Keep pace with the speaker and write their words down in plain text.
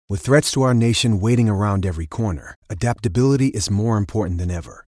With threats to our nation waiting around every corner, adaptability is more important than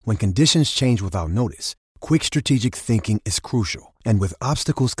ever. When conditions change without notice, quick strategic thinking is crucial. And with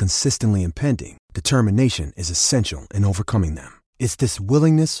obstacles consistently impending, determination is essential in overcoming them. It's this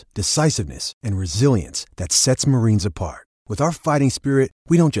willingness, decisiveness, and resilience that sets Marines apart. With our fighting spirit,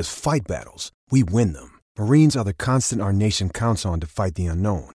 we don't just fight battles, we win them. Marines are the constant our nation counts on to fight the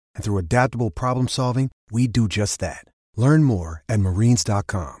unknown. And through adaptable problem solving, we do just that. Learn more at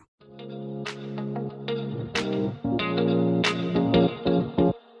marines.com.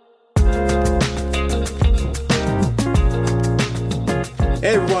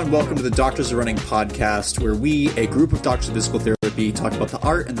 Hey everyone, welcome to the Doctors of Running podcast, where we, a group of doctors of physical therapy, talk about the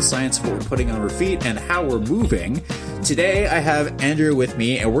art and the science of what we're putting on our feet and how we're moving. Today I have Andrew with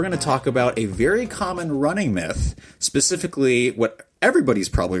me, and we're going to talk about a very common running myth, specifically what everybody's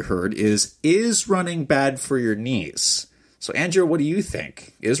probably heard is running bad for your knees? So Andrew, what do you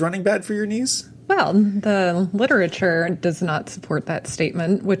think? Is running bad for your knees? Well, the literature does not support that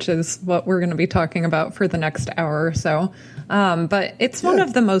statement, which is what we're going to be talking about for the next hour or so. But it's one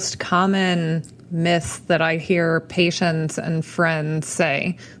of the most common myths that I hear patients and friends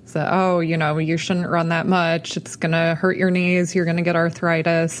say. So, you shouldn't run that much. It's going to hurt your knees. You're going to get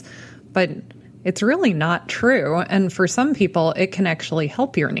arthritis. But it's really not true. And for some people, it can actually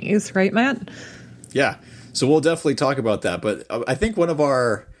help your knees. Right, Matt? Yeah. So we'll definitely talk about that. But I think what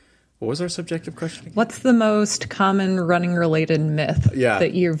was our subjective question again? What's the most common running-related myth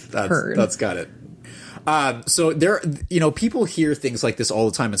that you've heard? That's got it. So there, people hear things like this all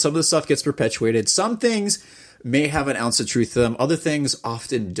the time, and some of the stuff gets perpetuated. Some things may have an ounce of truth to them. Other things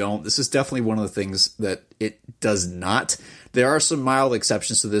often don't. This is definitely one of the things that it does not. There are some mild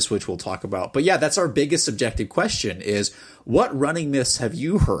exceptions to this, which we'll talk about. But yeah, that's our biggest subjective question is, what running myths have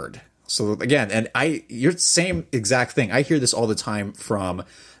you heard? So again, and you're the same exact thing. I hear this all the time from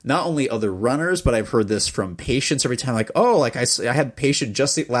not only other runners, but I've heard this from patients every time. I had a patient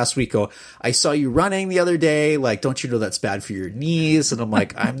just last week go, I saw you running the other day. Like, don't you know that's bad for your knees? And I'm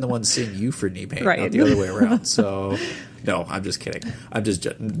like, I'm the one seeing you for knee pain, not the other way around. So no, I'm just kidding.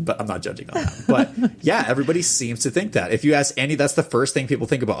 But I'm not judging on that. But yeah, everybody seems to think that. If you ask any, that's the first thing people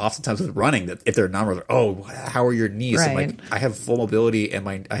think about oftentimes with running, that if they're non-runner, how are your knees? Right. I'm like, I have full mobility and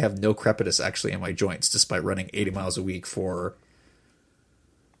I have no crepitus actually in my joints, despite running 80 miles a week for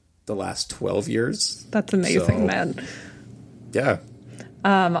the last 12 years. That's amazing, man. Yeah.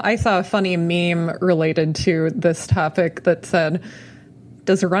 I saw a funny meme related to this topic that said,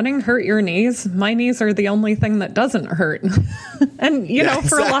 does running hurt your knees? My knees are the only thing that doesn't hurt. And,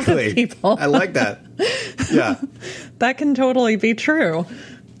 for a lot of people. I like that. Yeah. That can totally be true.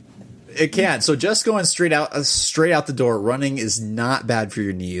 It can. So just going straight out the door, running is not bad for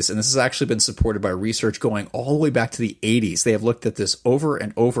your knees. And this has actually been supported by research going all the way back to the 80s. They have looked at this over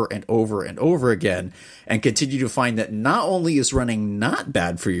and over and over and over again and continue to find that not only is running not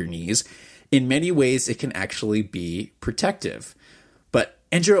bad for your knees, in many ways it can actually be protective. But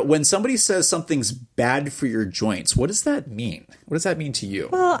Andrew, when somebody says something's bad for your joints, what does that mean? What does that mean to you?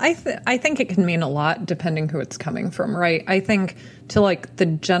 Well, I think it can mean a lot depending who it's coming from, right? I think to the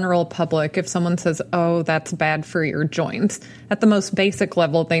general public, if someone says, oh, that's bad for your joints, at the most basic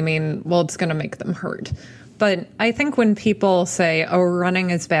level, they mean, well, it's going to make them hurt. But I think when people say, oh, running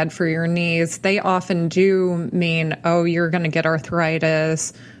is bad for your knees, they often do mean, oh, you're going to get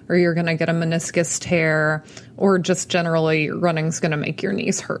arthritis, or you're going to get a meniscus tear, or just generally running's going to make your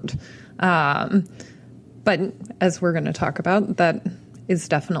knees hurt. But as we're going to talk about, that is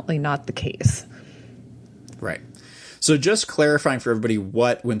definitely not the case. Right. So just clarifying for everybody,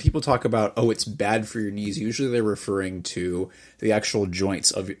 when people talk about, oh, it's bad for your knees, usually they're referring to the actual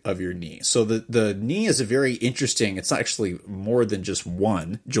joints of your knee. So the knee is a very interesting, it's actually more than just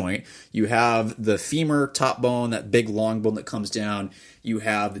one joint. You have the femur top bone, that big long bone that comes down. You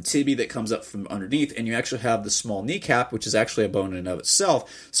have the tibia that comes up from underneath, and you actually have the small kneecap, which is actually a bone in and of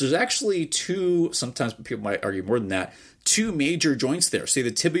itself. So there's actually two, sometimes people might argue more than that, two major joints there. So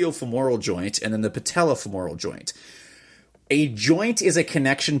the tibiofemoral joint and then the patellofemoral joint. A joint is a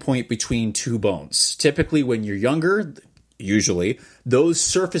connection point between two bones. Typically, when you're younger, those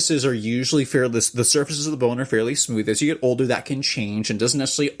surfaces are usually the surfaces of the bone are fairly smooth. As you get older, that can change and doesn't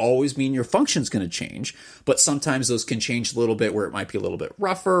necessarily always mean your function's going to change. But sometimes those can change a little bit where it might be a little bit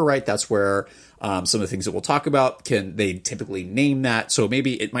rougher, right? That's where some of the things that we'll talk about they typically name that. So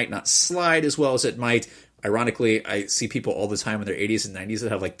maybe it might not slide as well as it might. Ironically, I see people all the time in their 80s and 90s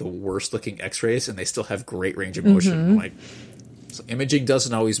that have the worst looking x-rays and they still have great range of motion. Mm-hmm. So imaging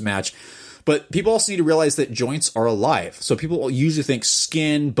doesn't always match. But people also need to realize that joints are alive. So people usually think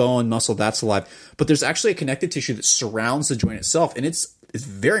skin, bone, muscle, that's alive. But there's actually a connective tissue that surrounds the joint itself. And it's is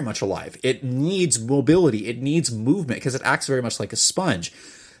very much alive. It needs mobility. It needs movement because it acts very much like a sponge.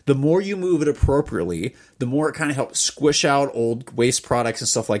 The more you move it appropriately, the more it kind of helps squish out old waste products and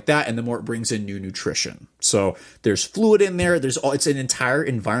stuff like that, and the more it brings in new nutrition. So there's fluid in there. It's an entire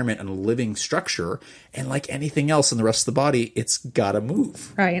environment and a living structure, and like anything else in the rest of the body, it's got to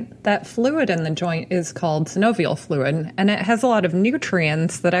move. Right. That fluid in the joint is called synovial fluid, and it has a lot of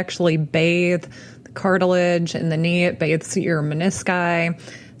nutrients that actually bathe the cartilage in the knee. It bathes your menisci.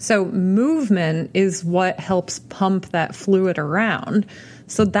 So movement is what helps pump that fluid around.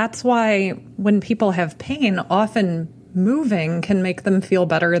 So that's why when people have pain, often moving can make them feel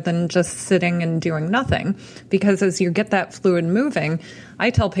better than just sitting and doing nothing. Because as you get that fluid moving, I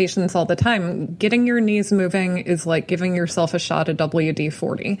tell patients all the time, getting your knees moving is like giving yourself a shot of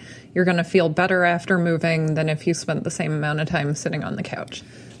WD-40. You're going to feel better after moving than if you spent the same amount of time sitting on the couch.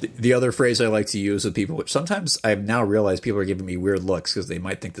 The other phrase I like to use with people, which sometimes I've now realized people are giving me weird looks because they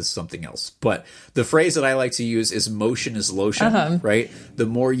might think this is something else. But the phrase that I like to use is motion is lotion, right? The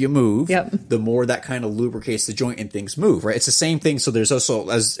more you move, the more that kind of lubricates the joint and things move, right? It's the same thing. So there's also,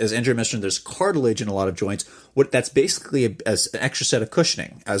 as Andrea mentioned, there's cartilage in a lot of joints. That's basically an extra set of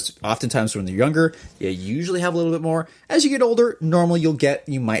cushioning. As oftentimes when you're younger, you usually have a little bit more. As you get older, normally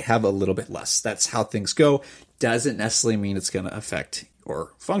you might have a little bit less. That's how things go. Doesn't necessarily mean it's going to affect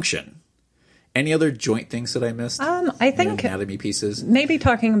or function. Any other joint things that I missed? I think anatomy pieces. Maybe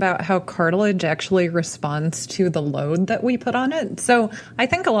talking about how cartilage actually responds to the load that we put on it. So I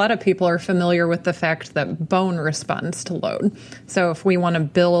think a lot of people are familiar with the fact that bone responds to load. So if we want to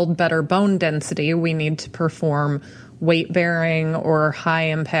build better bone density, we need to perform weight-bearing or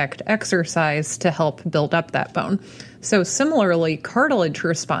high-impact exercise to help build up that bone. So similarly, cartilage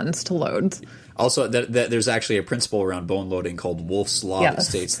responds to loads. Also, that there's actually a principle around bone loading called Wolff's Law that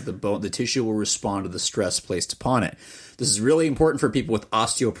states that the tissue will respond to the stress placed upon it. This is really important for people with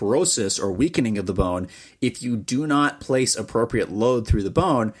osteoporosis or weakening of the bone. If you do not place appropriate load through the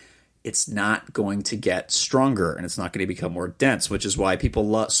bone, it's not going to get stronger and it's not going to become more dense, which is why people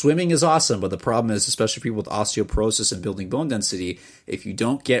love swimming is awesome. But the problem is, especially people with osteoporosis and building bone density, if you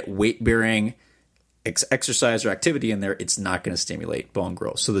don't get weight-bearing exercise or activity in there, it's not going to stimulate bone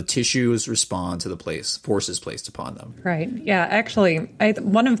growth. So the tissues respond to the forces placed upon them. Right. Yeah. Actually,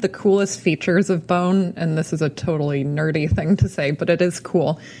 one of the coolest features of bone, and this is a totally nerdy thing to say, but it is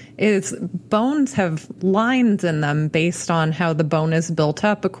cool, is bones have lines in them based on how the bone is built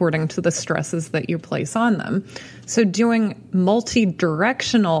up according to the stresses that you place on them. So doing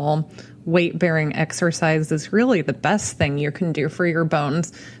multi-directional weight-bearing exercise is really the best thing you can do for your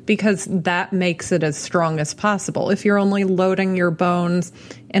bones because that makes it as strong as possible. If you're only loading your bones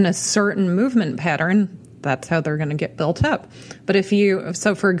in a certain movement pattern, that's how they're going to get built up. But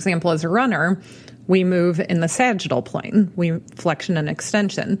so for example, as a runner, we move in the sagittal plane. We flexion and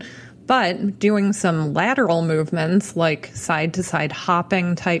extension. But doing some lateral movements like side-to-side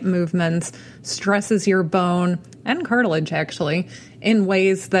hopping type movements stresses your bone and cartilage actually in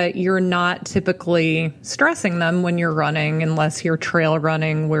ways that you're not typically stressing them when you're running unless you're trail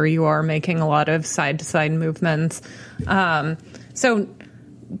running where you are making a lot of side-to-side movements. So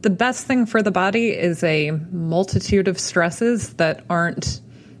the best thing for the body is a multitude of stresses that aren't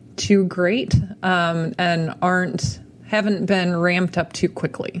too great and haven't been ramped up too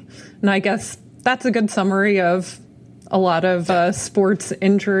quickly. And I guess that's a good summary of a lot of sports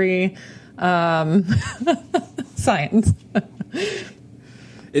injury science.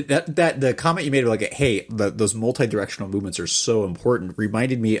 The comment you made about like, hey, those multi-directional movements are so important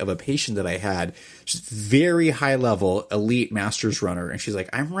reminded me of a patient that I had, just very high level elite masters runner. And she's like,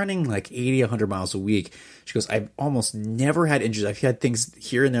 I'm running like 80, 100 miles a week. She goes, I've almost never had injuries. I've had things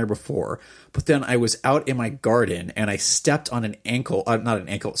here and there before, but then I was out in my garden and I stepped on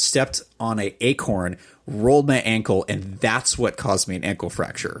stepped on an acorn, rolled my ankle, and that's what caused me an ankle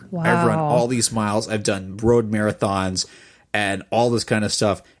fracture. Wow. I've run all these miles. I've done road marathons and all this kind of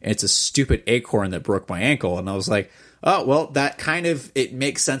stuff. And it's a stupid acorn that broke my ankle. And I was like, oh, well, that it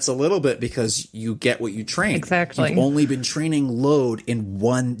makes sense a little bit because you get what you train. Exactly. You've only been training load in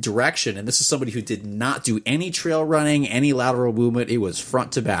one direction. And this is somebody who did not do any trail running, any lateral movement. It was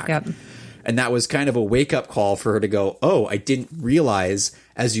front to back. Yep. And that was kind of a wake up call for her to go, oh, I didn't realize,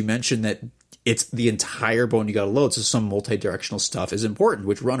 as you mentioned, that it's the entire bone you got to load. So some multi-directional stuff is important,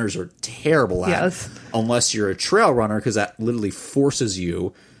 which runners are terrible at, unless you're a trail runner, because that literally forces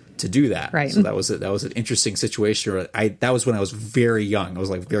you to do that. Right. So that was an interesting situation. That was when I was very young. I was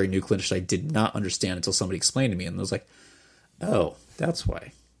like very new clinician. I did not understand until somebody explained to me, and I was like, oh, that's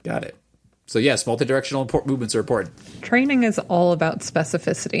why. Got it. So yes, multidirectional movements are important. Training is all about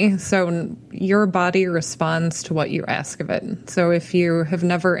specificity. So your body responds to what you ask of it. So if you have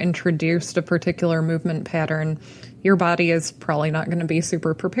never introduced a particular movement pattern, your body is probably not going to be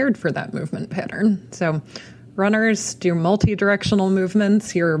super prepared for that movement pattern. So runners do multi-directional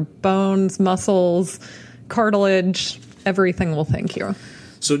movements. Your bones, muscles, cartilage, everything will thank you.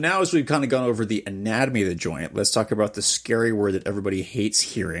 So now, as we've kind of gone over the anatomy of the joint, let's talk about the scary word that everybody hates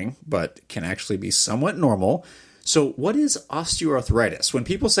hearing, but can actually be somewhat normal. So what is osteoarthritis? When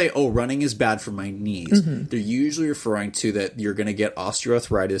people say, oh, running is bad for my knees, they're usually referring to that you're going to get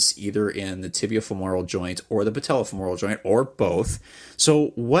osteoarthritis either in the tibiofemoral joint or the patellofemoral joint or both. So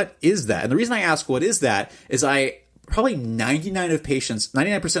what is that? And the reason I ask what is that is probably 99%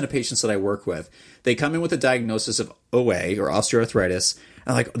 of patients that I work with, they come in with a diagnosis of OA or osteoarthritis,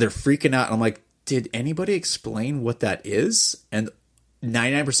 and like they're freaking out. And I'm like, did anybody explain what that is? And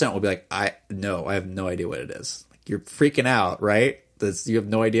 99% will be like, I have no idea what it is. Like, you're freaking out, right? You have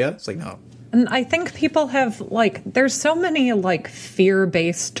no idea? It's like, no. And I think people have there's so many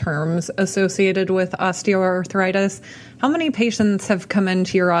fear-based terms associated with osteoarthritis. How many patients have come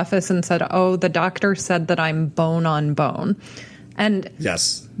into your office and said, oh, the doctor said that I'm bone on bone? And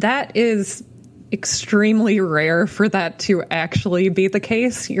yes, that is extremely rare for that to actually be the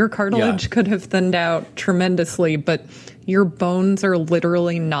case. Your cartilage could have thinned out tremendously, but your bones are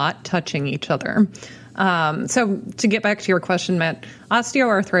literally not touching each other. So to get back to your question, Matt,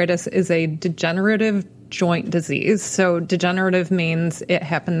 osteoarthritis is a degenerative joint disease. So degenerative means it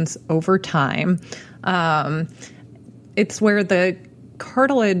happens over time. It's where the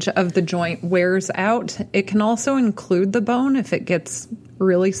cartilage of the joint wears out. It can also include the bone if it gets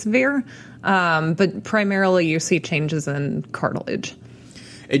really severe. But primarily you see changes in cartilage.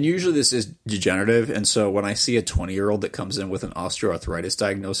 And usually this is degenerative. And so when I see a 20-year-old that comes in with an osteoarthritis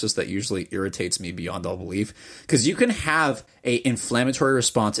diagnosis, that usually irritates me beyond all belief. Because you can have an inflammatory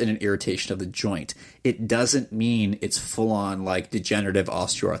response and an irritation of the joint. It doesn't mean it's full-on degenerative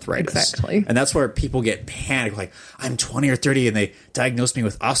osteoarthritis. Exactly. And that's where people get panicked. Like, I'm 20 or 30 and they diagnosed me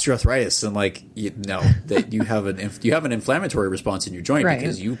with osteoarthritis. And that you have an inflammatory response in your joint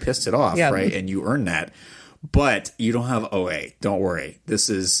because you pissed it off, right? And you earned that. But you don't have OA. Don't worry. This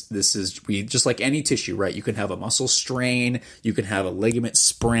is just like any tissue, right? You can have a muscle strain. You can have a ligament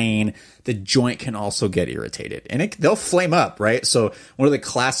sprain. The joint can also get irritated, and they'll flame up, right? So one of the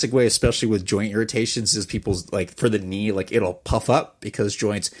classic ways, especially with joint irritations, is people's for the knee, it'll puff up because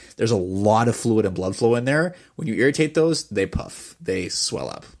joints, there's a lot of fluid and blood flow in there. When you irritate those, they puff, they swell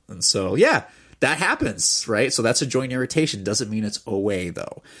up, and so that happens, right? So that's a joint irritation. Doesn't mean it's OA,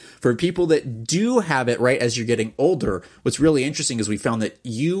 though. For people that do have it, right, as you're getting older, what's really interesting is we found that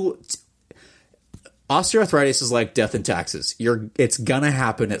osteoarthritis is like death and taxes. It's gonna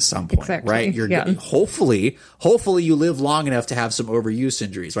happen at some point, right? Hopefully you live long enough to have some overuse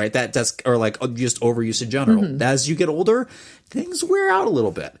injuries, right? That's just overuse in general. As you get older, things wear out a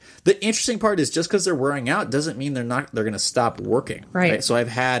little bit. The interesting part is just because they're wearing out doesn't mean they're going to stop working, right? So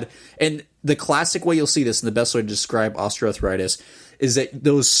and the classic way you'll see this, and the best way to describe osteoarthritis, is that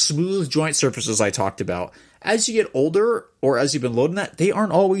those smooth joint surfaces I talked about, as you get older or as you've been loading that, they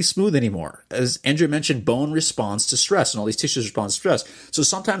aren't always smooth anymore. As Andrea mentioned, bone responds to stress and all these tissues respond to stress. So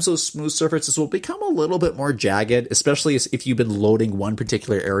sometimes those smooth surfaces will become a little bit more jagged, especially if you've been loading one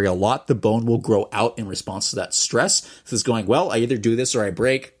particular area a lot. The bone will grow out in response to that stress. So it's going, well, I either do this or I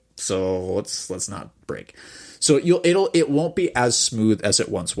break. So let's not break. So it won't be as smooth as it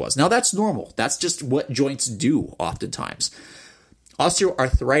once was. Now that's normal. That's just what joints do oftentimes.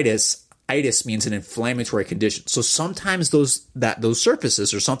 Osteoarthritis means an inflammatory condition. So sometimes those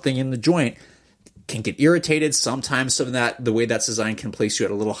surfaces or something in the joint can get irritated. Sometimes the way that's designed can place you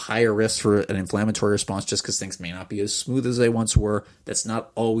at a little higher risk for an inflammatory response just because things may not be as smooth as they once were. That's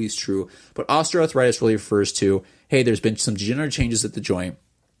not always true. But osteoarthritis really refers to, hey, there's been some degenerative changes at the joint.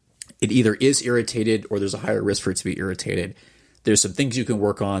 It either is irritated or there's a higher risk for it to be irritated. There's some things you can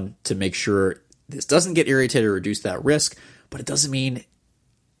work on to make sure this doesn't get irritated or reduce that risk, but it doesn't mean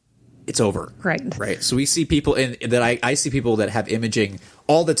it's over. Right. So we see people I see people that have imaging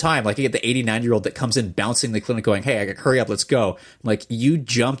all the time. Like you get the 89-year-old that comes in bouncing the clinic going, hey, I gotta hurry up, let's go. I'm like, you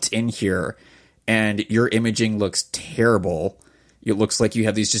jumped in here and your imaging looks terrible. It looks like you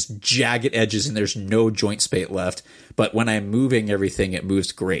have these just jagged edges and there's no joint space left. But when I'm moving everything, it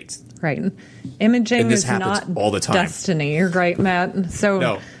moves great. Right. Imaging is not all the time. Destiny, right, Matt? So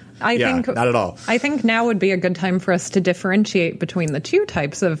no. I think not at all. I think now would be a good time for us to differentiate between the two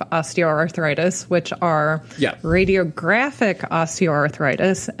types of osteoarthritis, which are radiographic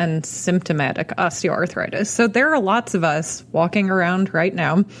osteoarthritis and symptomatic osteoarthritis. So there are lots of us walking around right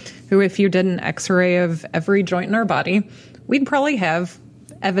now who, if you did an X-ray of every joint in our body, we'd probably have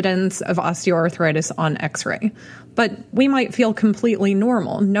evidence of osteoarthritis on X-ray. But we might feel completely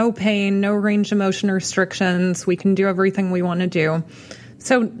normal. No pain, no range of motion restrictions. We can do everything we want to do.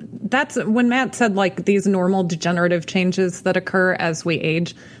 So that's when Matt said, like, these normal degenerative changes that occur as we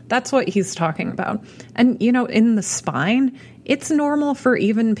age, that's what he's talking about. And, you know, in the spine, it's normal for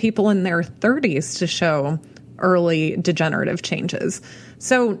even people in their 30s to show early degenerative changes.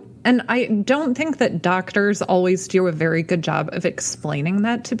 So, and I don't think that doctors always do a very good job of explaining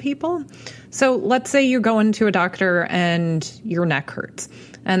that to people. So let's say you go into a doctor and your neck hurts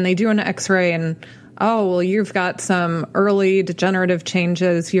and they do an X-ray and, oh, well, you've got some early degenerative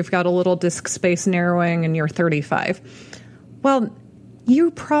changes. You've got a little disc space narrowing and you're 35. Well,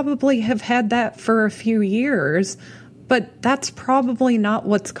 you probably have had that for a few years, but that's probably not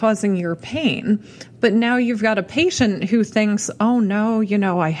what's causing your pain. But now you've got a patient who thinks, oh no, you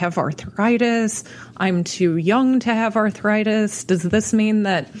know, I have arthritis. I'm too young to have arthritis. Does this mean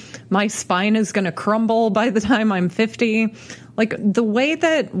that my spine is going to crumble by the time I'm 50? Like, the way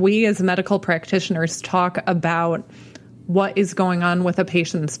that we as medical practitioners talk about what is going on with a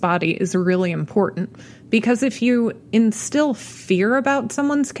patient's body is really important. Because if you instill fear about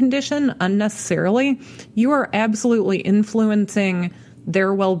someone's condition unnecessarily, you are absolutely influencing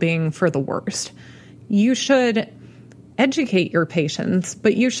their well-being for the worst. You should educate your patients,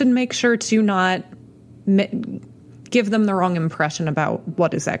 but you should make sure to not give them the wrong impression about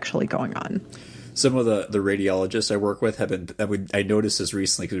what is actually going on. Some of the radiologists I work with have been, I noticed this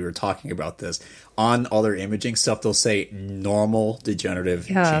recently because we were talking about this, on all their imaging stuff, they'll say normal degenerative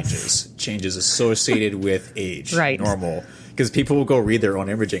changes associated with age. Right. Normal. Because people will go read their own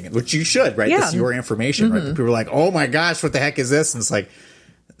imaging, which you should, right? This is your information, right? People are like, oh my gosh, what the heck is this? And it's like,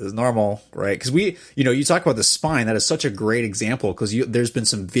 this is normal, right? Because you talk about the spine. That is such a great example because there's been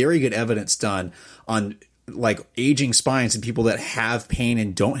some very good evidence done on like aging spines and people that have pain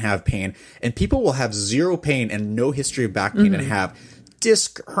and don't have pain, and people will have zero pain and no history of back pain and have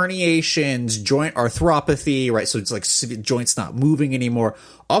disc herniations, joint arthropathy, right? So it's like joints not moving anymore,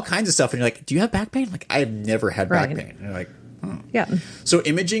 all kinds of stuff. And you're like, do you have back pain? Like, I have never had back pain. And you're like, yeah. So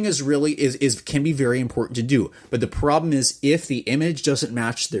imaging can be very important to do. But the problem is if the image doesn't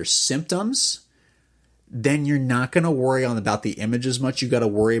match their symptoms, then you're not going to worry about the image as much. You got to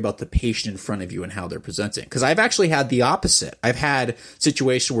worry about the patient in front of you and how they're presenting. Because I've actually had the opposite. I've had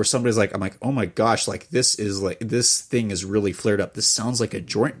situations where somebody's like, I'm like, oh my gosh, like this thing is really flared up. This sounds like a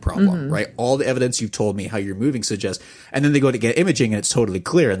joint problem, right? All the evidence you've told me how you're moving suggests. And then they go to get imaging and it's totally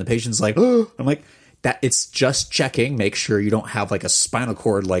clear. And the patient's like, oh, I'm like, that it's just checking. Make sure you don't have like a spinal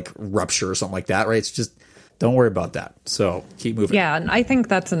cord like rupture or something like that, right? It's just, don't worry about that. So keep moving. Yeah, and I think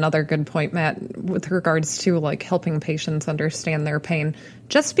that's another good point, Matt, with regards to like helping patients understand their pain.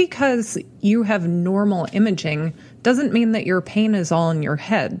 Just because you have normal imaging doesn't mean that your pain is all in your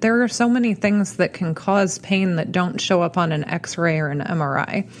head. There are so many things that can cause pain that don't show up on an X-ray or an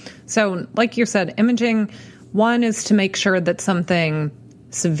MRI. So like you said, imaging, one is to make sure that something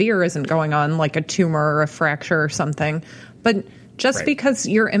severe isn't going on, like a tumor or a fracture or something. But just because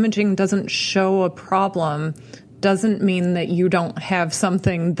your imaging doesn't show a problem doesn't mean that you don't have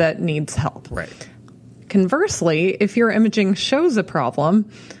something that needs help. Right. Conversely, if your imaging shows a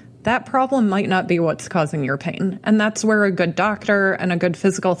problem, that problem might not be what's causing your pain. And that's where a good doctor and a good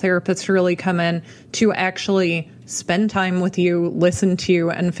physical therapist really come in to actually spend time with you, listen to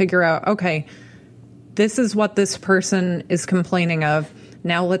you, and figure out, okay, this is what this person is complaining of.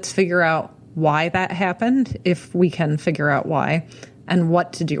 Now let's figure out why that happened, if we can figure out why, and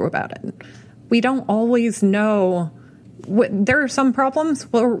what to do about it. We don't always know. There are some problems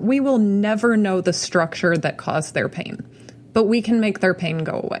where we will never know the structure that caused their pain, but we can make their pain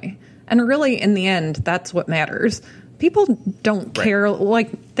go away. And really, in the end, that's what matters. People don't care.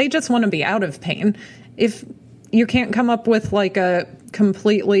 Like, they just want to be out of pain. If you can't come up with like a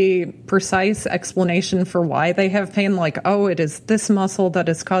completely precise explanation for why they have pain, like, oh, it is this muscle that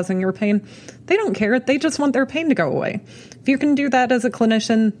is causing your pain, they don't care. They just want their pain to go away. If you can do that as a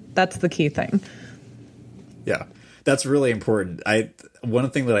clinician, that's the key thing. Yeah, that's really important. One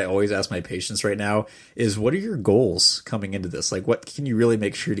thing that I always ask my patients right now is, what are your goals coming into this? Like, what can you really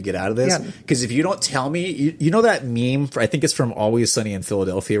make sure to get out of this? Because if you don't tell me, you know that meme, I think it's from Always Sunny in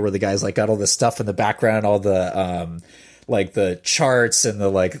Philadelphia, where the guy's like got all this stuff in the background, all the like the charts and the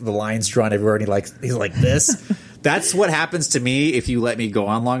lines drawn everywhere, and he's like this. That's what happens to me if you let me go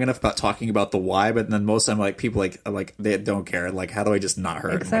on long enough about talking about the why. But then most of the time, people they don't care. Like, how do I just not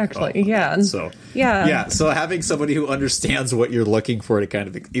hurt? Exactly. Like, oh, yeah. So yeah. So having somebody who understands what you're looking for to kind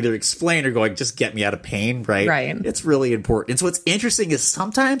of either explain or going, just get me out of pain, right? Right. It's really important. And so what's interesting is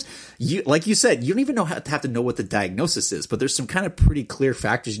sometimes like you said, you don't even have to know what the diagnosis is, but there's some kind of pretty clear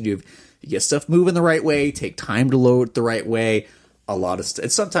factors you do. You get stuff moving the right way, take time to load the right way. A lot of stuff.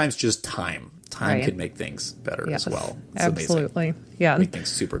 It's sometimes just time. Time can make things better as well. It's absolutely. amazing. Yeah. Make things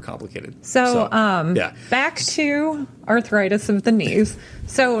super complicated. So back to arthritis of the knees.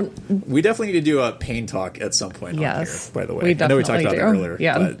 So we definitely need to do a pain talk at some point on here, by the way. We definitely I know we talked about do. it earlier.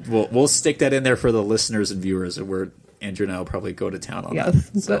 Yeah. But we'll stick that in there for the listeners and viewers, and Andrew and I will probably go to town on that.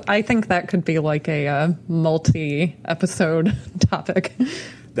 Yes. So I think that could be like a multi-episode topic.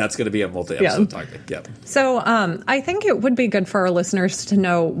 That's going to be a multi-episode topic. Yeah. So I think it would be good for our listeners to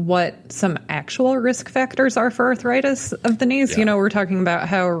know what some actual risk factors are for arthritis of the knees. Yeah. We're talking about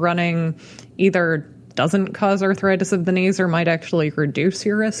how running either doesn't cause arthritis of the knees or might actually reduce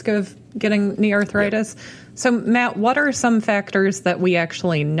your risk of getting knee arthritis. Yeah. So, Matt, what are some factors that we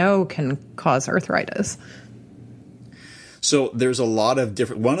actually know can cause arthritis? So there's a lot of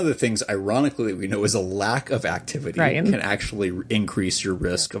different. One of the things, ironically, that we know is a lack of activity can actually increase your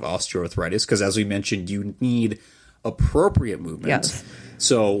risk of osteoarthritis because, as we mentioned, you need appropriate movement. Yes.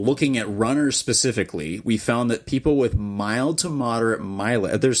 So looking at runners specifically, we found that people with mild to moderate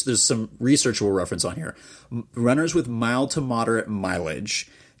mileage, there's some research we'll reference on here. Runners with mild to moderate mileage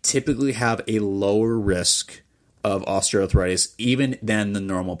typically have a lower risk of osteoarthritis even than the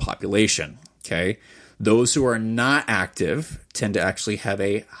normal population. Okay. Those who are not active tend to actually have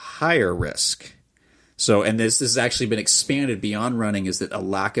a higher risk. So, and this has actually been expanded beyond running, is that a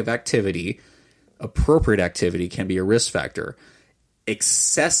lack of activity, appropriate activity, can be a risk factor.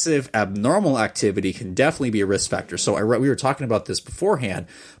 Excessive abnormal activity can definitely be a risk factor. So we were talking about this beforehand,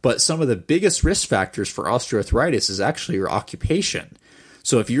 but some of the biggest risk factors for osteoarthritis is actually your occupation.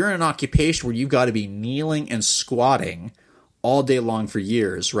 So if you're in an occupation where you've got to be kneeling and squatting all day long for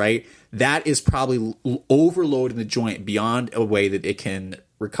years, right? That is probably overloading the joint beyond a way that it can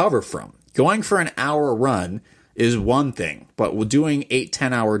recover from. Going for an hour run is one thing, but doing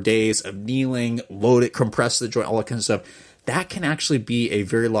 8-10 hour days of kneeling, load it, compress the joint, all that kind of stuff, that can actually be a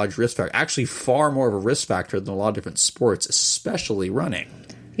very large risk factor. Actually, far more of a risk factor than a lot of different sports, especially running.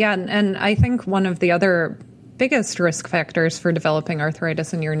 Yeah, and I think one of the other biggest risk factors for developing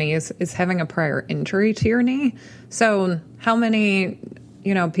arthritis in your knees is having a prior injury to your knee. So how many,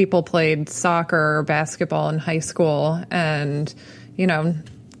 people played soccer or basketball in high school and,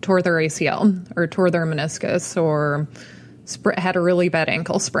 tore their ACL or tore their meniscus or had a really bad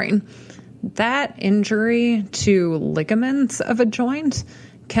ankle sprain? That injury to ligaments of a joint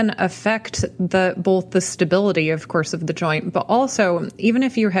can affect both the stability, of course, of the joint, but also, even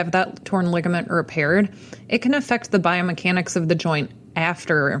if you have that torn ligament repaired, it can affect the biomechanics of the joint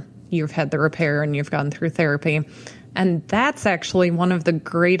after you've had the repair and you've gone through therapy. And that's actually one of the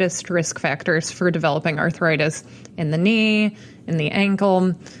greatest risk factors for developing arthritis in the knee, in the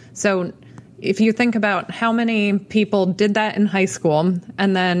ankle. So if you think about how many people did that in high school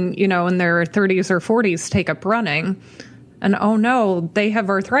and then, in their 30s or 40s take up running, and oh no, they have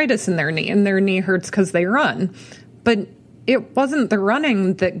arthritis in their knee and their knee hurts because they run. But it wasn't the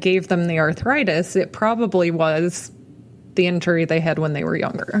running that gave them the arthritis. It probably was the injury they had when they were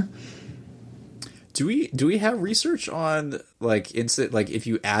younger. Do we have research on if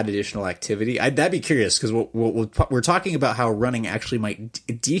you add additional activity? That'd be curious because we're talking about how running actually might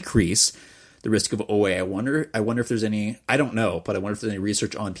decrease the risk of OA. I wonder if there's any. I don't know, but I wonder if there's any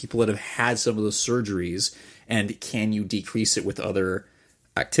research on people that have had some of those surgeries. And can you decrease it with other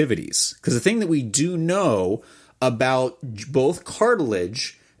activities? Because the thing that we do know about both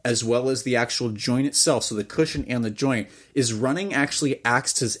cartilage as well as the actual joint itself, so the cushion and the joint, is running actually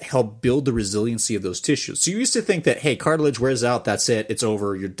acts to help build the resiliency of those tissues. So you used to think that, hey, cartilage wears out, that's it, it's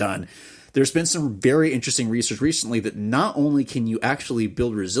over, you're done. There's been some very interesting research recently that not only can you actually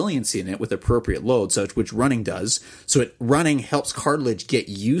build resiliency in it with appropriate load, which running does, running helps cartilage get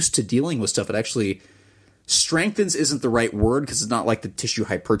used to dealing with stuff. It actually strengthens isn't the right word because it's not like the tissue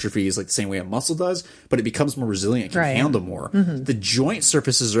hypertrophy is like the same way a muscle does, but it becomes more resilient, can handle more. Mm-hmm. The joint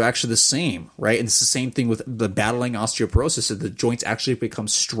surfaces are actually the same, right? And it's the same thing with the battling osteoporosis. So the joints actually become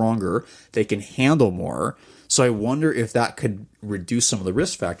stronger. They can handle more. So I wonder if that could reduce some of the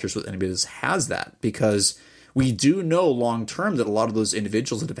risk factors with anybody that has that, because we do know long term that a lot of those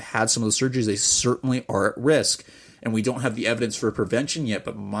individuals that have had some of those surgeries, they certainly are at risk. And we don't have the evidence for prevention yet,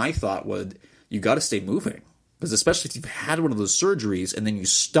 but my thought would, you got to stay moving. Because especially if you've had one of those surgeries and then you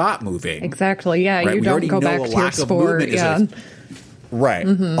stop moving. Exactly. Yeah, right? you don't go back to your sport. Yeah. Right.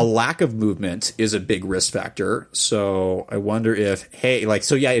 A lack of movement is a big risk factor. So I wonder if, hey, like,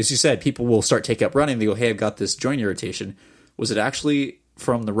 so yeah, as you said, people will start take up running. They go, hey, I've got this joint irritation. Was it actually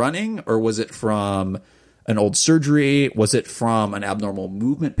from the running, or was it from an old surgery? Was it from an abnormal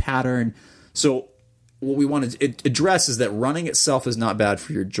movement pattern? So what we want to address is that running itself is not bad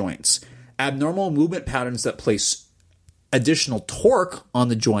for your joints. Abnormal movement patterns that place additional torque on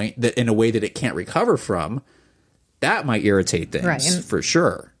the joint that in a way that it can't recover from, that might irritate things, right, for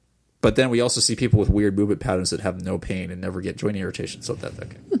sure. But then we also see people with weird movement patterns that have no pain and never get joint irritation. So that's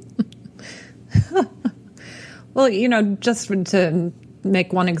okay. Well, you know, just to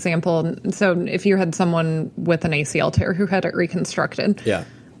make one example, so if you had someone with an ACL tear who had it reconstructed, yeah,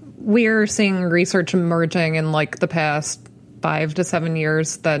 we're seeing research emerging in like the past 5 to 7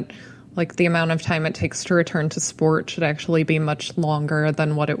 years that like the amount of time it takes to return to sport should actually be much longer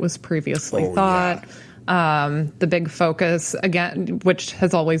than what it was previously thought. Yeah. The big focus, again, which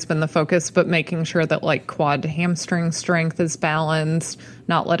has always been the focus, but making sure that like quad to hamstring strength is balanced,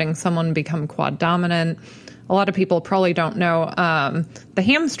 not letting someone become quad dominant. A lot of people probably don't know the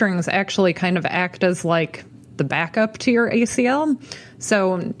hamstrings actually kind of act as like the backup to your ACL.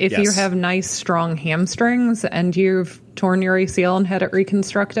 So if you have nice, strong hamstrings and you've torn your ACL and had it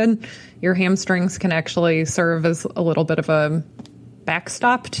reconstructed, your hamstrings can actually serve as a little bit of a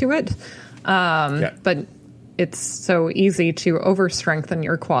backstop to it. But it's so easy to over-strengthen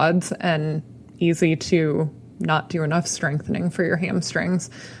your quads and easy to not do enough strengthening for your hamstrings.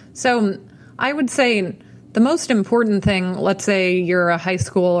 So I would say the most important thing, let's say you're a high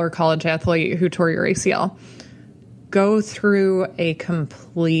school or college athlete who tore your ACL, go through a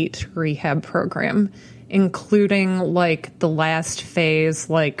complete rehab program, including like the last phase,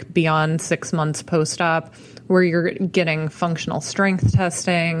 like beyond 6 months post-op, where you're getting functional strength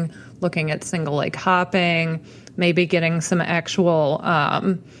testing, looking at single leg hopping, maybe getting some actual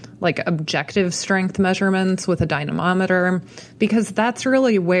like objective strength measurements with a dynamometer, because that's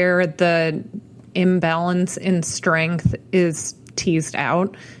really where the imbalance in strength is teased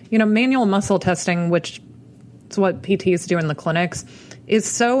out. You know, manual muscle testing, which is what PTs do in the clinics, is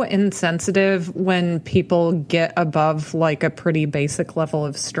so insensitive when people get above like a pretty basic level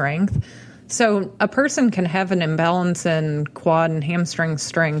of strength. So a person can have an imbalance in quad and hamstring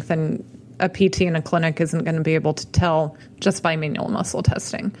strength, and a PT in a clinic isn't going to be able to tell just by manual muscle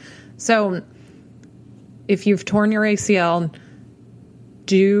testing. So if you've torn your ACL,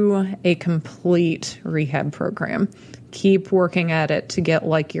 do a complete rehab program. Keep working at it to get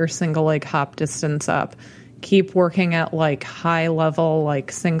like your single leg hop distance up. Keep working at like high level,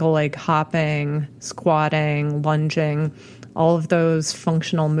 like single leg hopping, squatting, lunging, all of those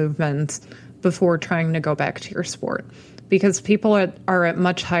functional movements before trying to go back to your sport. Because people are at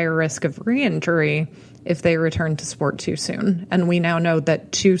much higher risk of re-injury if they return to sport too soon. And we now know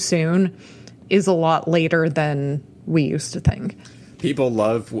that too soon is a lot later than we used to think. People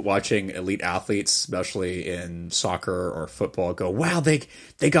love watching elite athletes, especially in soccer or football, go, wow,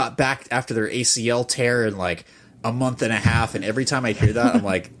 they got back after their ACL tear in like a month and a half. And every time I hear that, I'm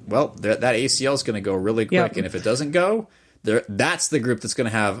like, well, that ACL is going to go really quick. Yep. And if it doesn't go, that's the group that's going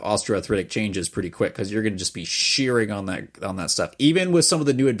to have osteoarthritic changes pretty quick, because you're going to just be shearing on that stuff. Even with some of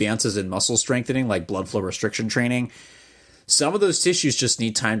the new advances in muscle strengthening, like blood flow restriction training, some of those tissues just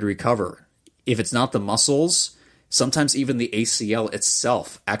need time to recover. If it's not the muscles, sometimes even the ACL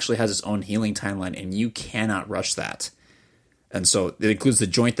itself actually has its own healing timeline, and you cannot rush that. And so it includes the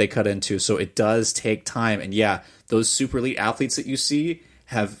joint they cut into. So it does take time. And yeah, those super elite athletes that you see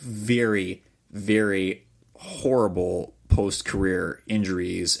have very, very horrible post-career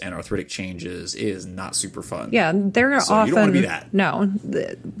injuries and arthritic changes. It is not super fun. Yeah, they're so often... you don't want to be that. No.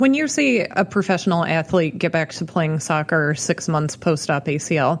 When you see a professional athlete get back to playing soccer 6 months post-op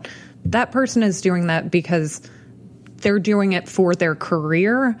ACL, that person is doing that because they're doing it for their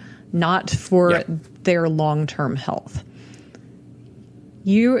career, not for their long-term health.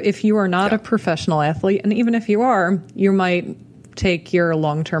 If you are not a professional athlete, and even if you are, you might take your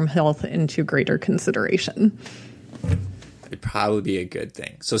long-term health into greater consideration. It'd probably be a good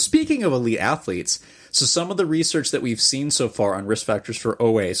thing. So speaking of elite athletes, so some of the research that we've seen so far on risk factors for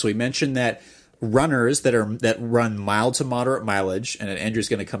OA. So we mentioned that runners that run mild to moderate mileage, and Andrew's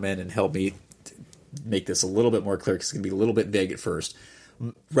going to come in and help me make this a little bit more clear because it's going to be a little bit vague at first.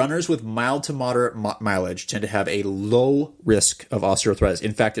 Runners with mild to moderate mileage tend to have a low risk of osteoarthritis.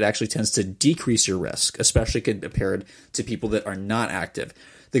 In fact, it actually tends to decrease your risk, especially compared to people that are not active.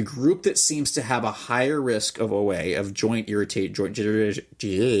 The group that seems to have a higher risk of OA, of joint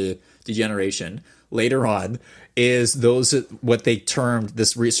degeneration, later on is those, what they termed,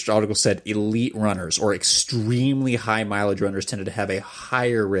 this research article said, elite runners or extremely high mileage runners tended to have a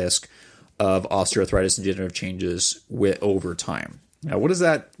higher risk of osteoarthritis and degenerative changes over time. Now, what does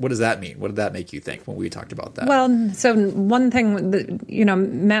that mean? What did that make you think when we talked about that? Well, so one thing that,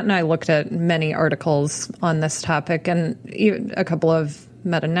 Matt and I looked at many articles on this topic and a couple of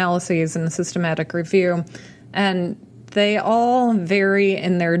meta-analyses and systematic review, and they all vary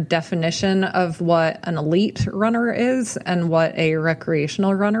in their definition of what an elite runner is and what a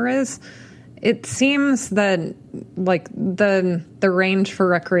recreational runner is. It seems that like the range for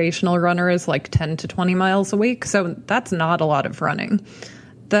recreational runner is like 10 to 20 miles a week. So that's not a lot of running.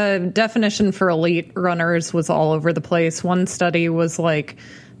 The definition for elite runners was all over the place. One study was like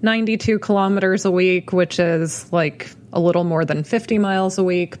 92 kilometers a week, which is like a little more than 50 miles a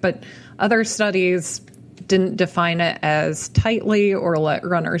week. But other studies didn't define it as tightly or let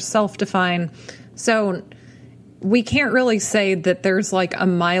runners self-define. So we can't really say that there's like a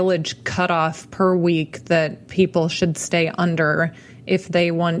mileage cutoff per week that people should stay under if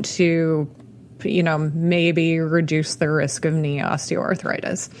they want to, maybe reduce the risk of knee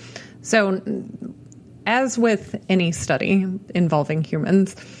osteoarthritis. So as with any study involving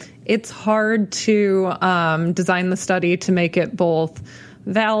humans, it's hard to design the study to make it both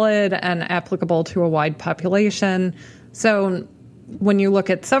valid and applicable to a wide population. So when you look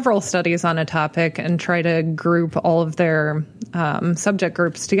at several studies on a topic and try to group all of their subject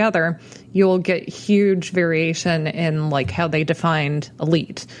groups together, you'll get huge variation in like how they defined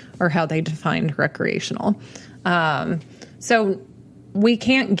elite or how they defined recreational. So we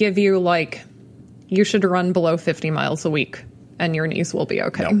can't give you like, you should run below 50 miles a week and your knees will be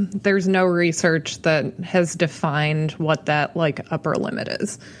okay. No. There's no research that has defined what that like upper limit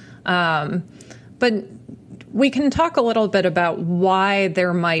is. But we can talk a little bit about why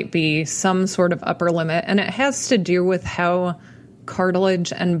there might be some sort of upper limit, and it has to do with how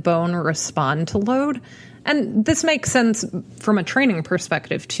cartilage and bone respond to load. And this makes sense from a training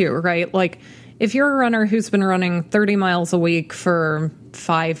perspective too, right? Like if you're a runner who's been running 30 miles a week for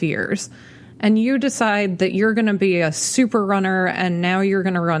 5 years, and you decide that you're going to be a super runner and now you're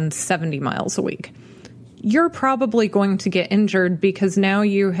going to run 70 miles a week, you're probably going to get injured because now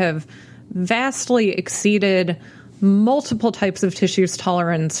you have vastly exceeded multiple types of tissues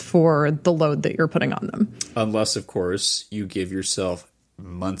tolerance for the load that you're putting on them. Unless, of course, you give yourself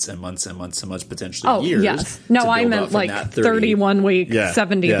months and months and months and months, potentially years. Yes. No, I meant like 30 one week,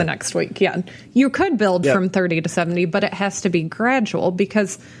 70 the next week. Yeah. You could build from 30 to 70, but it has to be gradual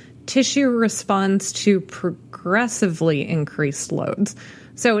because tissue responds to progressively increased loads.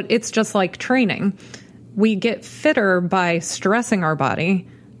 So it's just like training. We get fitter by stressing our body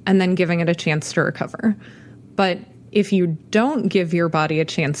and then giving it a chance to recover. But if you don't give your body a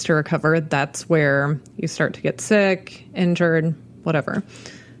chance to recover, that's where you start to get sick, injured, whatever.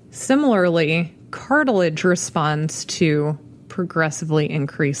 Similarly, cartilage responds to progressively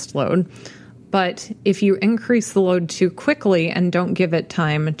increased load. But if you increase the load too quickly and don't give it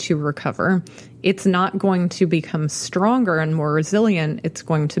time to recover, it's not going to become stronger and more resilient. It's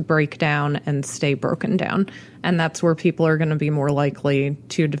going to break down and stay broken down. And that's where people are going to be more likely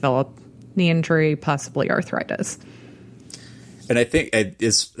to develop knee injury, possibly arthritis. And I think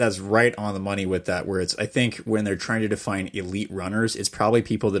that's right on the money with that, where I think when they're trying to define elite runners, it's probably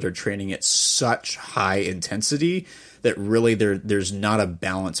people that are training at such high intensity that really there's not a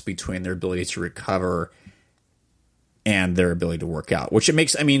balance between their ability to recover and their ability to work out, which it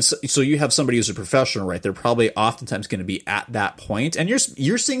makes, so you have somebody who's a professional, right? They're probably oftentimes going to be at that point. And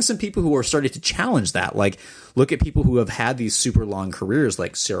you're seeing some people who are starting to challenge that. Like, look at people who have had these super long careers,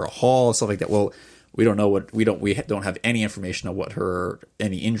 like Sarah Hall and stuff like that. Well, we don't know we don't have any information on what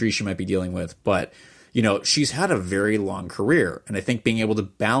any injury she might be dealing with, but she's had a very long career. And I think being able to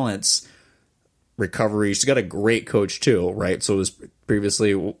balance recovery, she's got a great coach too, right? So it was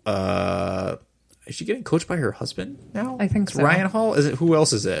previously, is she getting coached by her husband now? I think so. Ryan Hall? Who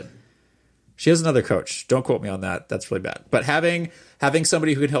else is it? She has another coach. Don't quote me on that. That's really bad. But having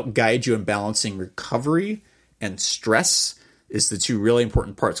somebody who can help guide you in balancing recovery and stress is the two really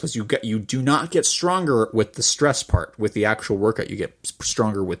important parts, because you do not get stronger with the stress part, with the actual workout. You get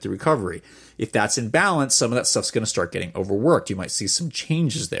stronger with the recovery. If that's in balance, some of that stuff's going to start getting overworked. You might see some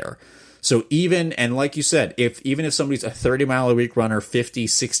changes there. So and like you said, even if somebody's a 30-mile-a-week runner, 50,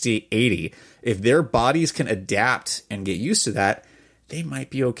 60, 80, if their bodies can adapt and get used to that, they might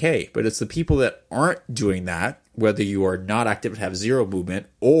be okay. But it's the people that aren't doing that, whether you are not active and have zero movement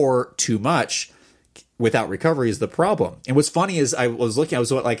or too much, without recovery is the problem. And what's funny is I was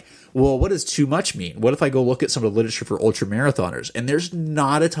like, well, what does too much mean? What if I go look at some of the literature for ultra marathoners? And there's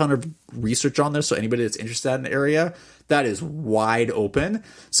not a ton of research on this. So anybody that's interested in the area, that is wide open.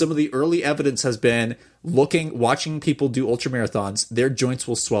 Some of the early evidence has been watching people do ultra marathons, their joints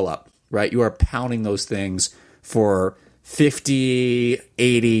will swell up, right? You are pounding those things for 50,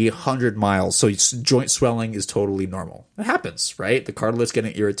 80, 100 miles. So joint swelling is totally normal. It happens, right? The cartilage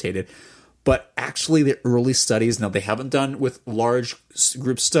getting irritated. But actually, the early studies, now they haven't done with large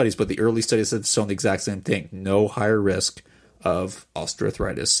group studies, but the early studies have shown the exact same thing. No higher risk of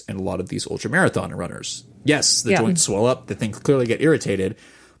osteoarthritis in a lot of these ultramarathon runners. Yes, the joints swell up, the things clearly get irritated,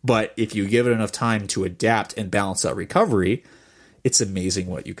 but if you give it enough time to adapt and balance out recovery, it's amazing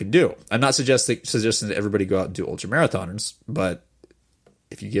what you can do. I'm not suggesting that everybody go out and do ultramarathons, but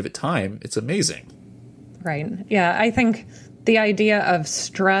if you give it time, it's amazing. Right. Yeah, I think the idea of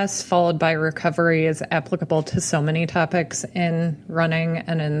stress followed by recovery is applicable to so many topics in running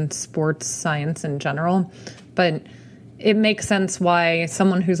and in sports science in general. But it makes sense why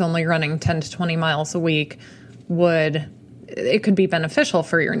someone who's only running 10 to 20 miles a week it could be beneficial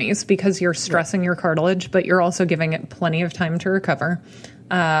for your knees because you're stressing your cartilage, but you're also giving it plenty of time to recover.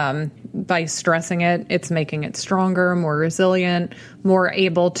 By stressing it, it's making it stronger, more resilient, more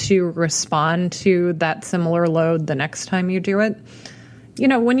able to respond to that similar load the next time you do it. You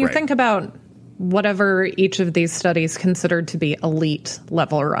know, when you think about whatever each of these studies considered to be elite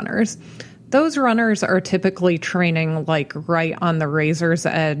level runners, those runners are typically training like right on the razor's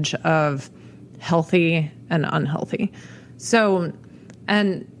edge of healthy and unhealthy. So,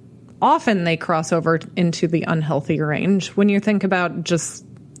 and often they cross over into the unhealthy range. When you think about just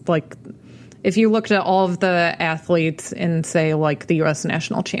like, if you looked at all of the athletes in, say, like the U.S.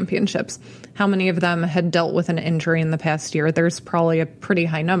 national championships, how many of them had dealt with an injury in the past year? There's probably a pretty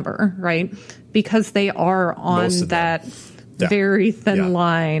high number, right? Because they are on that very thin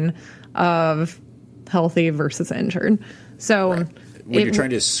line of healthy versus injured. So when you're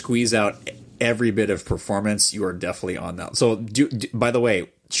trying to squeeze out every bit of performance, you are definitely on that. So by the way,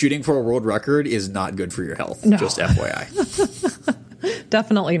 shooting for a world record is not good for your health. No. Just FYI.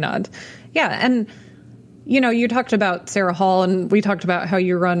 Definitely not. Yeah. And, you know, you talked about Sarah Hall and we talked about how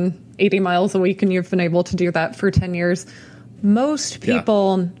you run 80 miles a week and you've been able to do that for 10 years. Most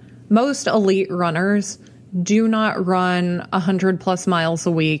people, most elite runners do not run 100 plus miles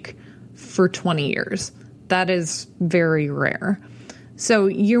a week for 20 years. That is very rare. So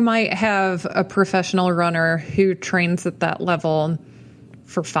you might have a professional runner who trains at that level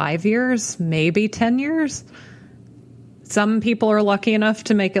for 5 years, maybe 10 years. Some people are lucky enough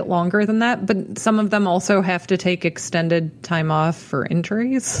to make it longer than that, but some of them also have to take extended time off for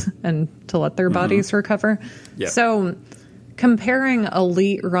injuries and to let their bodies recover. Yep. So comparing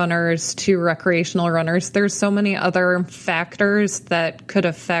elite runners to recreational runners, there's so many other factors that could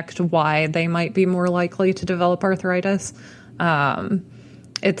affect why they might be more likely to develop arthritis.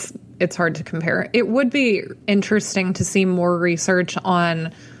 It's hard to compare. It would be interesting to see more research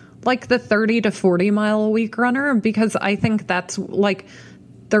on like the 30 to 40 mile a week runner, because I think that's like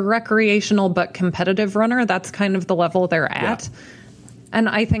the recreational but competitive runner. That's kind of the level they're at. Yeah. And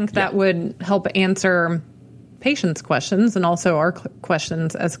I think that would help answer patients' questions and also our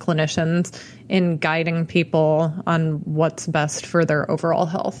questions as clinicians in guiding people on what's best for their overall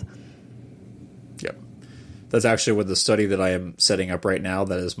health. Yep. That's actually what the study that I am setting up right now,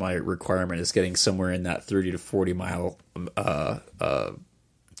 that is my requirement, is getting somewhere in that 30 to 40 mile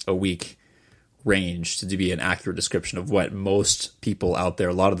a week range to be an accurate description of what most people out there,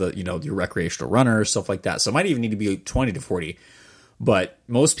 a lot of the, you know, your recreational runners, stuff like that. So it might even need to be 20 to 40. But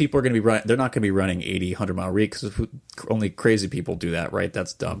most people are going to be they're not going to be running 80, 100 mile weeks. Only crazy people do that, right?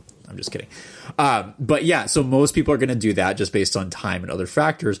 That's dumb. I'm just kidding. But yeah, so most people are going to do that just based on time and other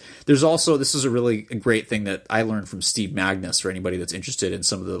factors. There's also, this is a really great thing that I learned from Steve Magnus, for anybody that's interested in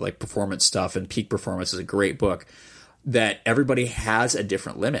some of the like performance stuff, and Peak Performance is a great book, that everybody has a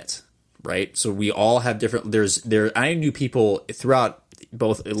different limit, right? So we all have different, I knew people throughout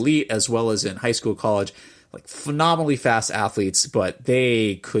both elite as well as in high school, college, like phenomenally fast athletes, but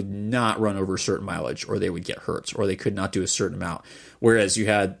they could not run over a certain mileage or they would get hurt or they could not do a certain amount. Whereas you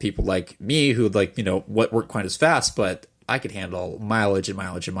had people like me who like, you know, weren't quite as fast, but I could handle mileage and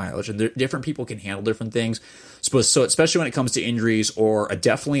mileage and mileage. And different people can handle different things. So especially when it comes to injuries or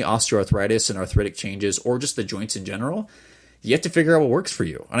definitely osteoarthritis and arthritic changes or just the joints in general, you have to figure out what works for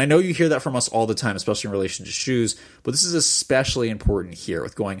you. And I know you hear that from us all the time, especially in relation to shoes, but this is especially important here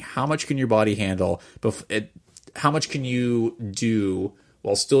with going, how much can your body handle? How much can you do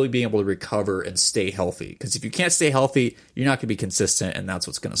while still being able to recover and stay healthy. Because if you can't stay healthy, you're not going to be consistent, and that's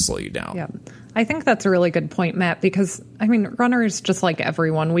what's going to slow you down. Yeah. I think that's a really good point, Matt, because, I mean, runners, just like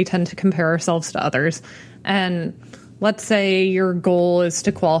everyone, we tend to compare ourselves to others. And let's say your goal is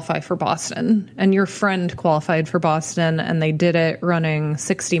to qualify for Boston, and your friend qualified for Boston, and they did it running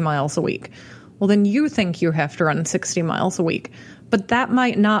 60 miles a week. Well, then you think you have to run 60 miles a week. But that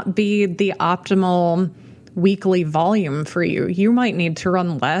might not be the optimal weekly volume for you. You might need to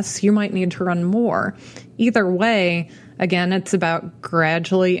run less. You might need to run more. Either way, again, it's about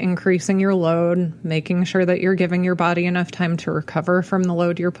gradually increasing your load, making sure that you're giving your body enough time to recover from the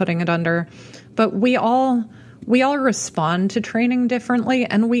load you're putting it under. But we all respond to training differently,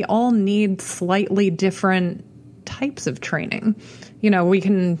 and we all need slightly different types of training. You know, we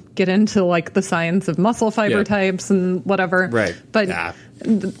can get into like the science of muscle fiber types and whatever. Right. But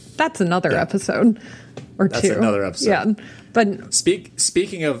that's another episode or two. That's another episode. Yeah. But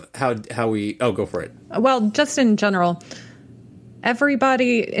speaking of how we go for it. Well, just in general,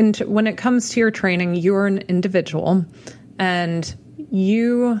 everybody when it comes to your training, you're an individual, and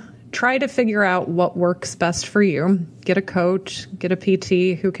you try to figure out what works best for you. Get a coach, get a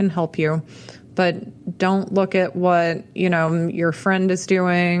PT who can help you. But don't look at what, you know, your friend is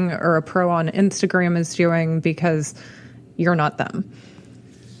doing or a pro on Instagram is doing, because you're not them.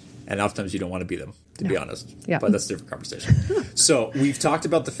 And oftentimes you don't want to be them, to be honest. Yeah. But that's a different conversation. So we've talked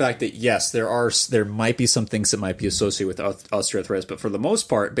about the fact that, yes, there might be some things that might be associated with osteoarthritis. But for the most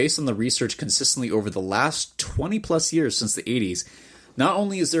part, based on the research consistently over the last 20 plus years since the 80s, not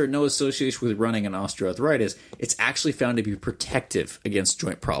only is there no association with running and osteoarthritis, it's actually found to be protective against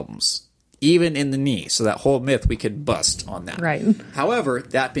joint problems, even in the knee. So that whole myth we could bust on that. Right. However,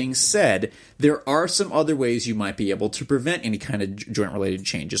 that being said, there are some other ways you might be able to prevent any kind of joint-related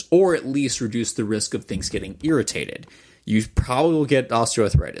changes, or at least reduce the risk of things getting irritated. You probably will get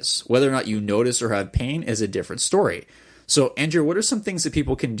osteoarthritis. Whether or not you notice or have pain is a different story. So, Andrew, what are some things that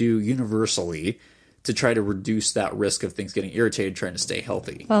people can do universally to try to reduce that risk of things getting irritated, trying to stay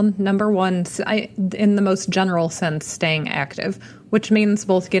healthy? Well, number one, in the most general sense, staying active, which means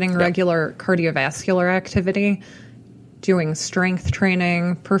both getting regular cardiovascular activity, doing strength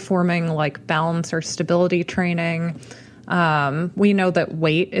training, performing like balance or stability training. We know that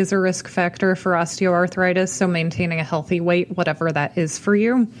weight is a risk factor for osteoarthritis, so maintaining a healthy weight, whatever that is for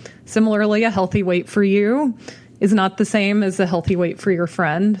you. Similarly, a healthy weight for you is not the same as a healthy weight for your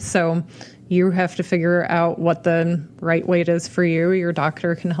friend. So you have to figure out what the right weight is for you. Your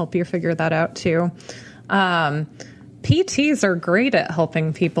doctor can help you figure that out too. PTs are great at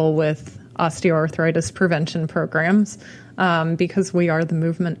helping people with osteoarthritis prevention programs because we are the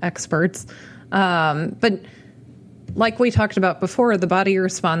movement experts. But like we talked about before, the body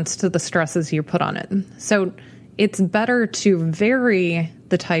responds to the stresses you put on it. So it's better to vary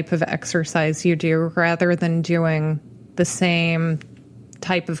the type of exercise you do rather than doing the same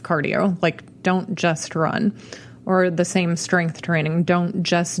type of cardio. Like, don't just run. Or the same strength training. Don't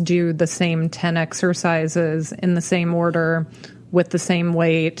just do the same 10 exercises in the same order with the same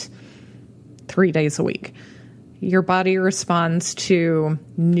weight 3 days a week. Your body responds to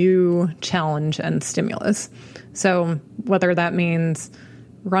new challenge and stimulus. So whether that means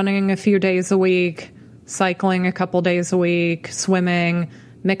running a few days a week, cycling a couple days a week, swimming,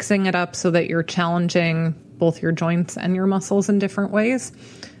 mixing it up so that you're challenging both your joints and your muscles in different ways.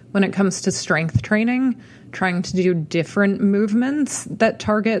 When it comes to strength training, trying to do different movements that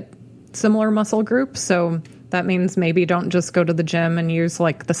target similar muscle groups. So that means maybe don't just go to the gym and use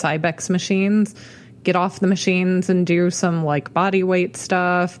like the Cybex machines. Get off the machines and do some like body weight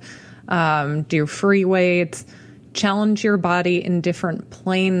stuff, do free weights, challenge your body in different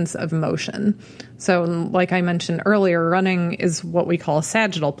planes of motion. So like I mentioned earlier, running is what we call a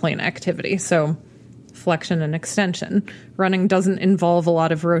sagittal plane activity. So flexion and extension. Running doesn't involve a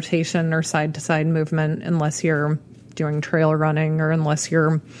lot of rotation or side-to-side movement unless you're doing trail running or unless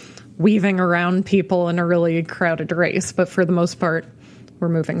you're weaving around people in a really crowded race. But for the most part, we're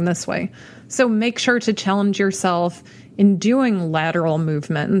moving this way. So make sure to challenge yourself in doing lateral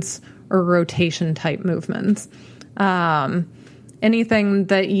movements or rotation-type movements. Anything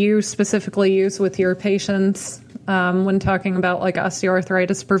that you specifically use with your patients when talking about like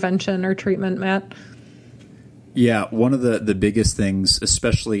osteoarthritis prevention or treatment, Matt? Yeah, one of the biggest things,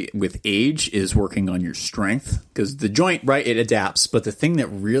 especially with age, is working on your strength, because the joint, right, it adapts. But the thing that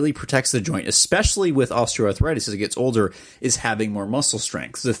really protects the joint, especially with osteoarthritis as it gets older, is having more muscle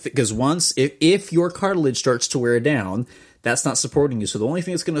strength. Because once, if your cartilage starts to wear down, that's not supporting you. So the only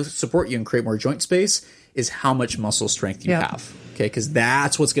thing that's going to support you and create more joint space is how much muscle strength you have. Okay, because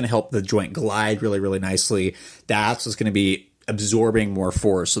that's what's going to help the joint glide really, really nicely. That's what's going to be absorbing more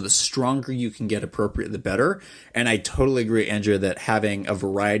force. So the stronger you can get appropriate, the better. And I totally agree, Andrea, that having a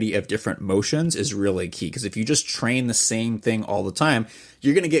variety of different motions is really key. Because if you just train the same thing all the time,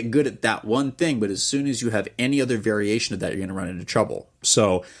 you're going to get good at that one thing. But as soon as you have any other variation of that, you're going to run into trouble.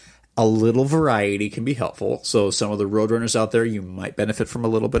 So a little variety can be helpful. So some of the road runners out there, you might benefit from a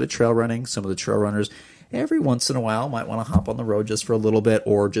little bit of trail running. Some of the trail runners, every once in a while, might want to hop on the road just for a little bit,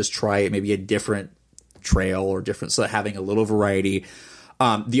 or just try maybe a different trail or different, so having a little variety.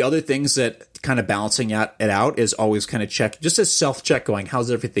 The other things that kind of balancing it out is always kind of check, just a self-check going,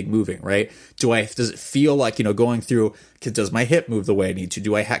 how's everything moving, right? Does it feel like, going through, does my hip move the way I need to?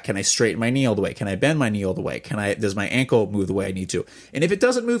 Can I straighten my knee all the way? Can I bend my knee all the way? Does my ankle move the way I need to? And if it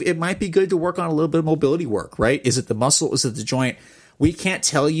doesn't move, it might be good to work on a little bit of mobility work, right? Is it the muscle? Is it the joint? We can't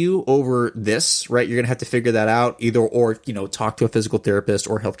tell you over this, right? You're going to have to figure that out or talk to a physical therapist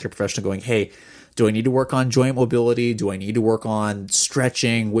or healthcare professional going, hey, do I need to work on joint mobility? Do I need to work on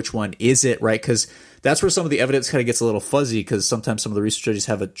stretching? Which one is it, right? Because that's where some of the evidence kind of gets a little fuzzy, because sometimes some of the research studies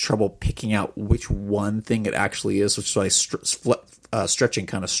have a trouble picking out which one thing it actually is, which is why stretching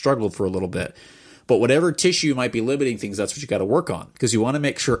kind of struggled for a little bit. But whatever tissue might be limiting things, that's what you got to work on, because you want to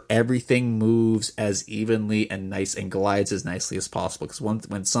make sure everything moves as evenly and nice and glides as nicely as possible. Because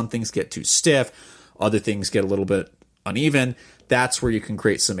when some things get too stiff, other things get a little bit uneven. That's where you can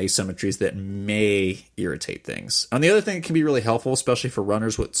create some asymmetries that may irritate things. And the other thing that can be really helpful, especially for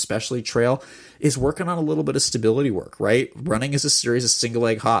runners with especially trail, is working on a little bit of stability work, right? Running is a series of single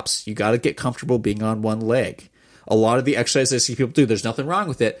leg hops. You got to get comfortable being on one leg. A lot of the exercises I see people do, there's nothing wrong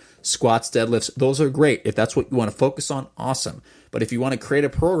with it. Squats, deadlifts, those are great. If that's what you want to focus on, awesome. But if you want to create a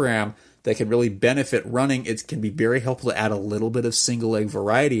program that can really benefit running, it can be very helpful to add a little bit of single leg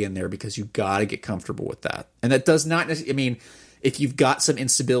variety in there, because you got to get comfortable with that. And that does not necessarily, if you've got some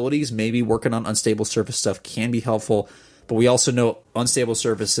instabilities, maybe working on unstable surface stuff can be helpful. But we also know unstable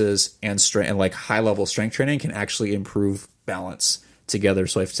surfaces and strength and like high level strength training can actually improve balance together.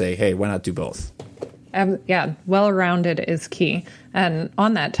 So I say, hey, why not do both? Yeah, well-rounded is key. And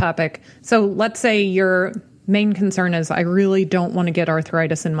on that topic, so let's say your main concern is, I really don't want to get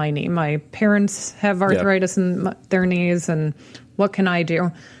arthritis in my knee. My parents have arthritis in their knees, and what can I do?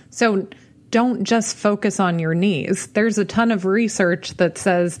 So don't just focus on your knees. There's a ton of research that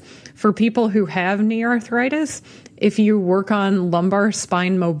says for people who have knee arthritis, if you work on lumbar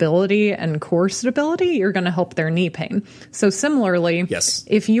spine mobility and core stability, you're going to help their knee pain. So similarly, yes,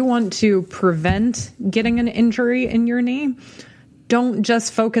 if you want to prevent getting an injury in your knee, don't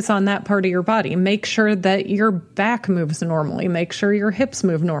just focus on that part of your body. Make sure that your back moves normally. Make sure your hips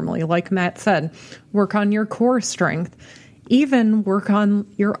move normally. Like Matt said, work on your core strength. Even work on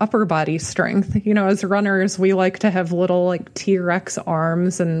your upper body strength. As runners, we like to have little like T-Rex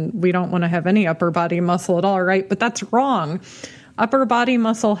arms, and we don't want to have any upper body muscle at all, right? But that's wrong. Upper body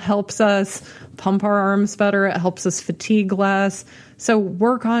muscle helps us pump our arms better. It helps us fatigue less. So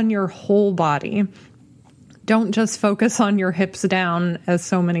work on your whole body. Don't just focus on your hips down, as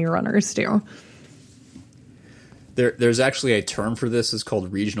so many runners do. There's actually a term for this. It's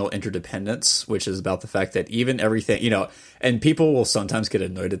called regional interdependence, which is about the fact that even everything, and people will sometimes get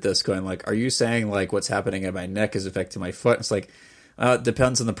annoyed at this, going like, are you saying like what's happening at my neck is affecting my foot? It's like, it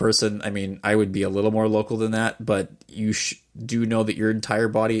depends on the person. I would be a little more local than that, but you do know that your entire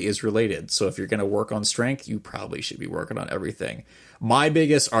body is related. So if you're going to work on strength, you probably should be working on everything. My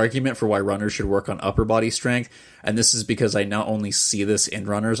biggest argument for why runners should work on upper body strength, and this is because I not only see this in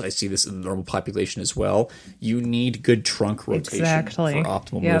runners, I see this in the normal population as well. You need good trunk rotation for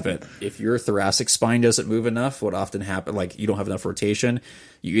optimal movement. If your thoracic spine doesn't move enough, what often happens, like you don't have enough rotation,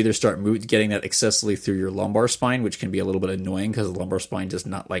 you either start getting that excessively through your lumbar spine, which can be a little bit annoying because the lumbar spine does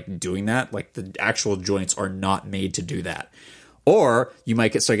not like doing that. Like the actual joints are not made to do that. Or you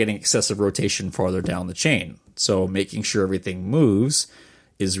might start getting excessive rotation farther down the chain. So making sure everything moves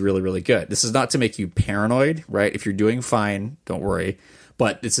is really, really good. This is not to make you paranoid, right? If you're doing fine, don't worry.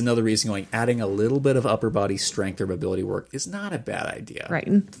 But it's another reason adding a little bit of upper body strength or mobility work is not a bad idea. Right.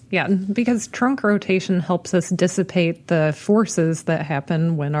 Yeah, because trunk rotation helps us dissipate the forces that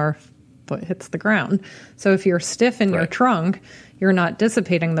happen when our foot hits the ground. So if you're stiff in your trunk, you're not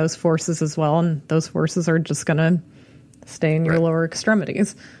dissipating those forces as well, and those forces are just going to stay in your lower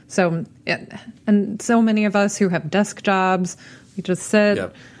extremities. So, and so many of us who have desk jobs, we just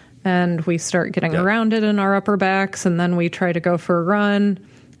sit and we start getting rounded in our upper backs, and then we try to go for a run,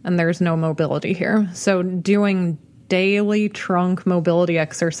 and there's no mobility here. So doing daily trunk mobility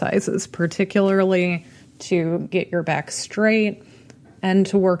exercises, particularly to get your back straight and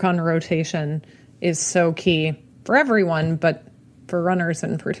to work on rotation, is so key for everyone, but for runners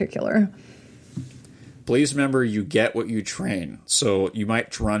in particular. please remember you get what you train. So you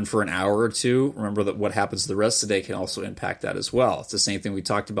might run for an hour or two. Remember that what happens the rest of the day can also impact that as well. It's the same thing we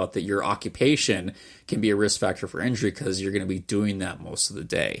talked about, that your occupation can be a risk factor for injury because you're going to be doing that most of the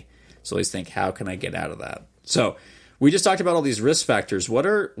day. So always think, how can I get out of that? So we just talked about all these risk factors. What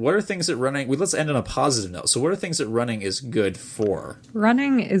are things that running, let's end on a positive note. So what are things that running is good for?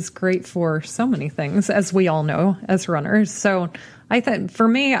 Running is great for so many things, as we all know as runners. So I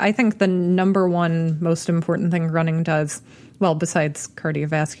think the number one most important thing running does, well, besides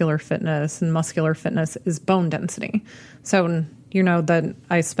cardiovascular fitness and muscular fitness, is bone density. So you know that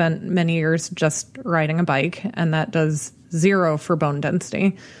I spent many years just riding a bike, and that does 0 for bone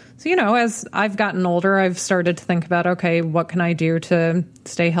density. So, you know, as I've gotten older, I've started to think about, okay, what can I do to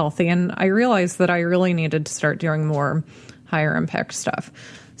stay healthy? And I realized that I really needed to start doing more higher impact stuff.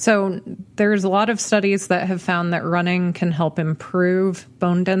 So there's a lot of studies that have found that running can help improve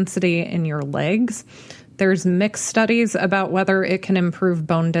bone density in your legs. There's mixed studies about whether it can improve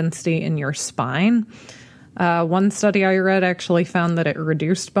bone density in your spine. One study I read actually found that it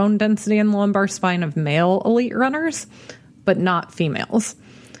reduced bone density in the lumbar spine of male elite runners, but not females.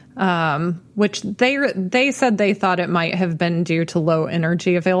 Which they said they thought it might have been due to low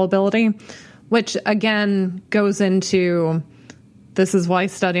energy availability, which again goes into, this is why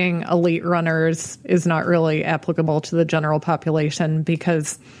studying elite runners is not really applicable to the general population,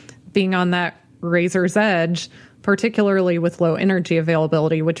 because being on that razor's edge, particularly with low energy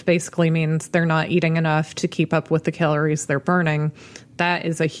availability, which basically means they're not eating enough to keep up with the calories they're burning, that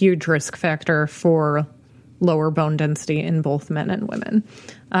is a huge risk factor for lower bone density in both men and women.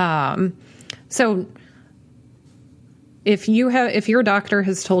 So if your doctor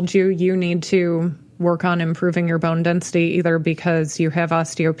has told you you need to work on improving your bone density, either because you have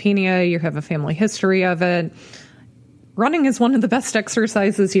osteopenia, you have a family history of it, running is one of the best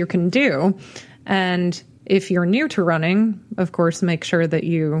exercises you can do. And if you're new to running, of course, make sure that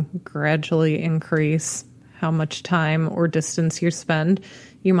you gradually increase how much time or distance you spend.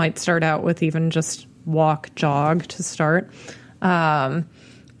 You might start out with even just walk, jog to start.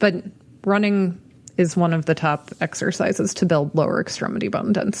 But running is one of the top exercises to build lower extremity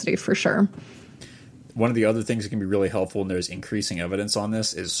bone density for sure. One of the other things that can be really helpful, and there's increasing evidence on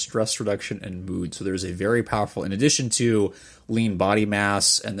this, is stress reduction and mood. So there's a very powerful, in addition to lean body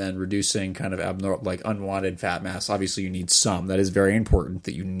mass and then reducing kind of abnormal, like unwanted fat mass, obviously you need some. That is very important,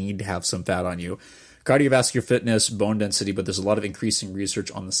 that you need to have some fat on you. Cardiovascular fitness, bone density, but there's a lot of increasing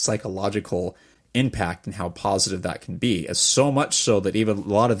research on the psychological impact and how positive that can be. As so much so that even a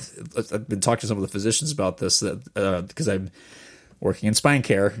lot of, I've been talking to some of the physicians about this, that because I'm working in spine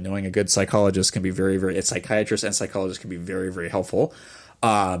care, knowing a good psychologist can be a psychiatrist and psychologist can be very, very helpful.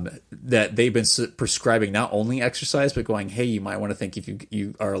 That they've been prescribing not only exercise, but going, hey, you might want to think, if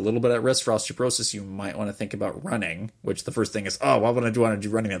you are a little bit at risk for osteoporosis, you might want to think about running, which the first thing is, oh, why would I want to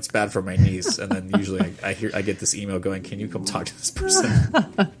do running? That's bad for my knees. And then usually I get this email going, can you come talk to this person?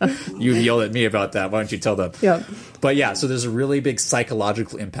 You yelled at me about that. Why don't you tell them? Yep. But yeah, so there's a really big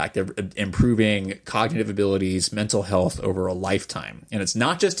psychological impact of improving cognitive abilities, mental health over a lifetime. And it's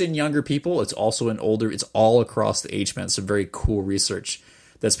not just in younger people, it's also in older, it's all across the age span. Some very cool research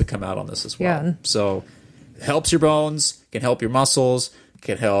that's been come out on this as well. Yeah. So it helps your bones, can help your muscles,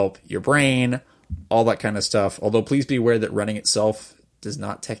 can help your brain, all that kind of stuff. Although please be aware that running itself does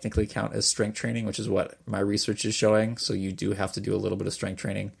not technically count as strength training, which is what my research is showing. So you do have to do a little bit of strength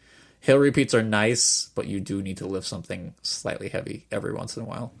training. Hill repeats are nice, but you do need to lift something slightly heavy every once in a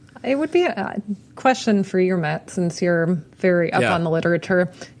while. It would be a question for you, Matt, since you're very up on the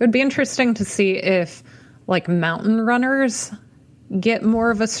literature. It would be interesting to see if, like, mountain runners get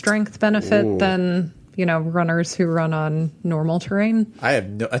more of a strength benefit than, runners who run on normal terrain.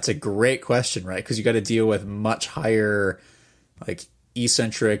 That's a great question, right? Because you got to deal with much higher, like,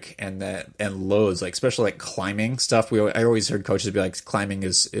 eccentric and loads, like especially like climbing stuff. I always heard coaches be like, climbing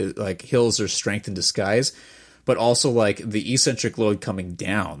is like hills are strength in disguise, but also like the eccentric load coming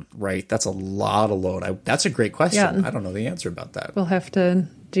down, right? That's a lot of load. That's a great question. Yeah. I don't know the answer about that. We'll have to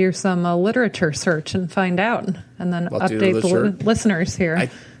do some literature search and find out, and then update the listeners here.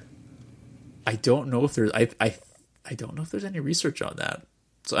 I don't know if there's I don't know if there's any research on that.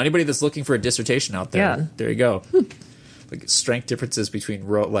 So anybody that's looking for a dissertation out there, there you go. Like strength differences between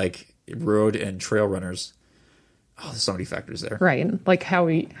road and trail runners. Oh, there's so many factors there. Right. Like how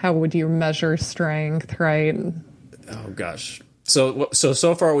would you measure strength, right? Oh gosh.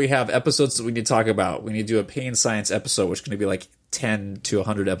 So far we have episodes that we need to talk about. We need to do a pain science episode, which is going to be like 10 to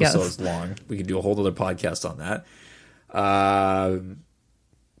 100 episodes long. We can do a whole other podcast on that.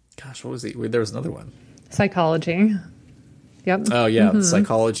 Gosh, what was there was another one. Psychology. Yep. Oh, yeah. The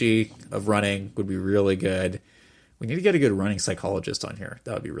psychology of running would be really good. We need to get a good running psychologist on here.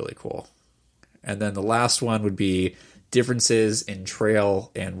 That would be really cool. And then the last one would be differences in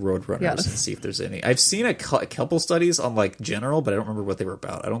trail and road runners and see if there's any. I've seen a couple studies on like general, but I don't remember what they were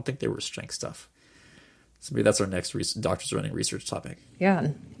about. I don't think they were strength stuff. So maybe that's our next doctors running research topic. Yeah.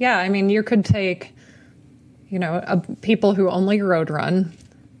 Yeah. I mean, you could take, people who only road run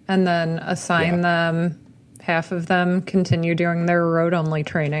and then assign them, half of them continue doing their road only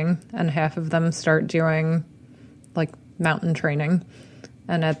training and half of them start doing like mountain training.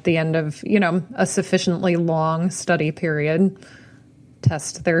 And at the end of, a sufficiently long study period,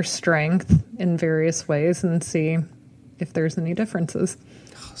 test their strength in various ways and see if there's any differences.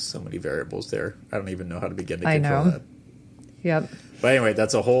 Oh, so many variables there. I don't even know how to begin to control that. Yep. But anyway,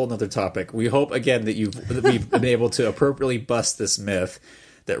 that's a whole nother topic. We hope, again, that we've been able to appropriately bust this myth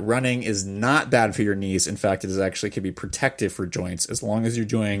that running is not bad for your knees. In fact, it is actually can be protective for joints as long as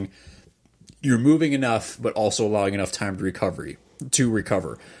you're moving enough, but also allowing enough time to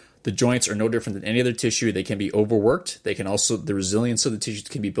recover. The joints are no different than any other tissue. They can be overworked. The resilience of the tissues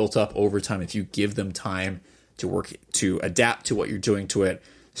can be built up over time if you give them time to adapt to what you're doing to it.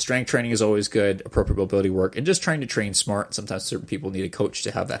 Strength training is always good, appropriate mobility work, and just trying to train smart. Sometimes certain people need a coach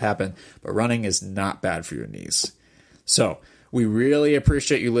to have that happen, but running is not bad for your knees. So we really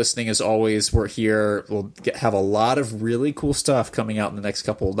appreciate you listening. As always, we're here. We'll have a lot of really cool stuff coming out in the next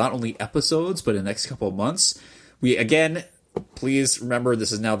couple, not only episodes, but in the next couple of months. Please remember,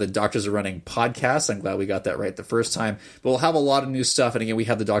 this is now the Doctors Are Running podcast. I'm glad we got that right the first time. But we'll have a lot of new stuff. And again, we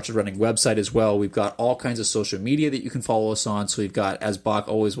have the Doctors Are Running website as well. We've got all kinds of social media that you can follow us on. So we've got, as Bach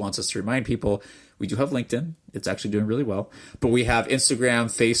always wants us to remind people, we do have LinkedIn. It's actually doing really well. But we have Instagram,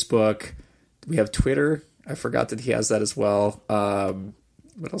 Facebook. We have Twitter. I forgot that he has that as well.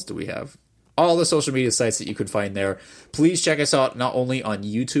 What else do we have? All the social media sites that you can find there. Please check us out not only on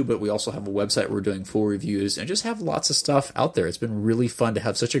YouTube, but we also have a website where we're doing full reviews and just have lots of stuff out there. It's been really fun to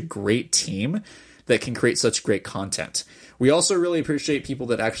have such a great team that can create such great content. We also really appreciate people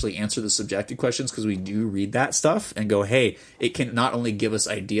that actually answer the subjective questions, because we do read that stuff and go, hey, it can not only give us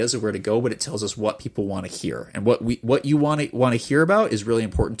ideas of where to go, but it tells us what people want to hear. And what you want to hear about is really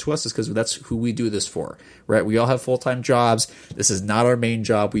important to us, is because that's who we do this for, right? We all have full-time jobs. This is not our main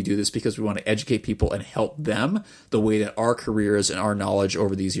job. We do this because we want to educate people and help them the way that our careers and our knowledge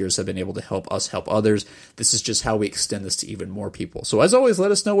over these years have been able to help us help others. This is just how we extend this to even more people. So as always,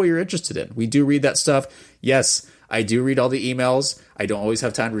 let us know what you're interested in. We do read that stuff. Yes, I do read all the emails. I don't always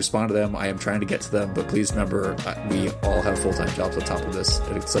have time to respond to them. I am trying to get to them, but please remember, we all have full-time jobs on top of this.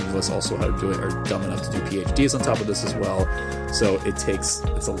 And some of us also are dumb enough to do PhDs on top of this as well. So it's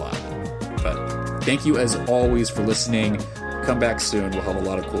a lot. But thank you as always for listening. Come back soon. We'll have a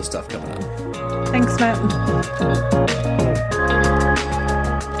lot of cool stuff coming up. Thanks, Matt.